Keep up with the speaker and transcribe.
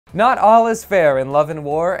Not all is fair in love and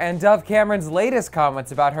war, and Dove Cameron's latest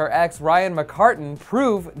comments about her ex Ryan McCartan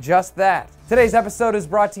prove just that. Today's episode is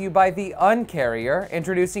brought to you by The Uncarrier,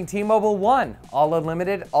 introducing T-Mobile One, all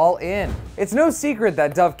unlimited, all in. It's no secret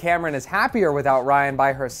that Dove Cameron is happier without Ryan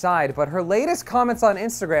by her side, but her latest comments on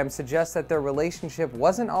Instagram suggest that their relationship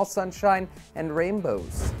wasn't all sunshine and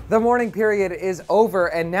rainbows. The mourning period is over,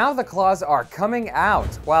 and now the claws are coming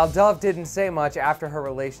out. While Dove didn't say much after her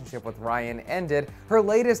relationship with Ryan ended, her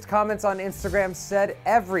latest comments on Instagram said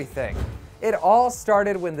everything. It all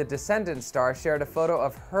started when the Descendants star shared a photo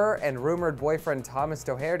of her and rumored boyfriend Thomas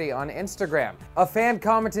Doherty on Instagram. A fan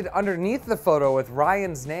commented underneath the photo with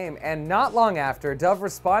Ryan's name, and not long after, Dove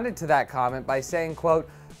responded to that comment by saying, quote,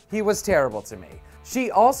 "He was terrible to me." She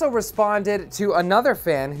also responded to another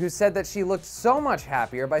fan who said that she looked so much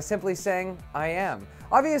happier by simply saying, "I am."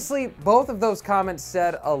 Obviously, both of those comments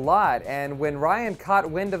said a lot, and when Ryan caught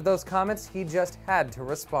wind of those comments, he just had to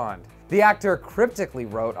respond. The actor cryptically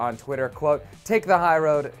wrote on Twitter, quote, "Take the high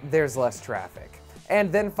road, there's less traffic."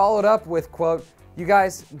 And then followed up with, quote, "You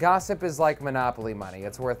guys, gossip is like Monopoly money.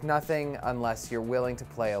 It's worth nothing unless you're willing to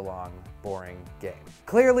play a long, boring game."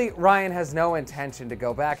 Clearly, Ryan has no intention to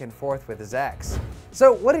go back and forth with his ex.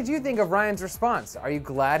 So what did you think of Ryan's response? Are you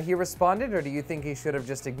glad he responded, or do you think he should have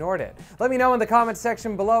just ignored it? Let me know in the comments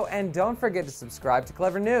section below, and don't forget to subscribe to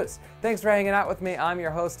Clevver News. Thanks for hanging out with me. I'm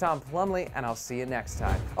your host, Tom Plumley, and I'll see you next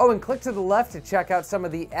time. Oh, and click to the left to check out some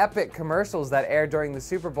of the epic commercials that aired during the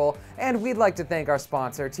Super Bowl, and we'd like to thank our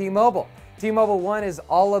sponsor, T-Mobile. T-Mobile One is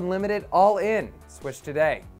all unlimited, all in. Switch today.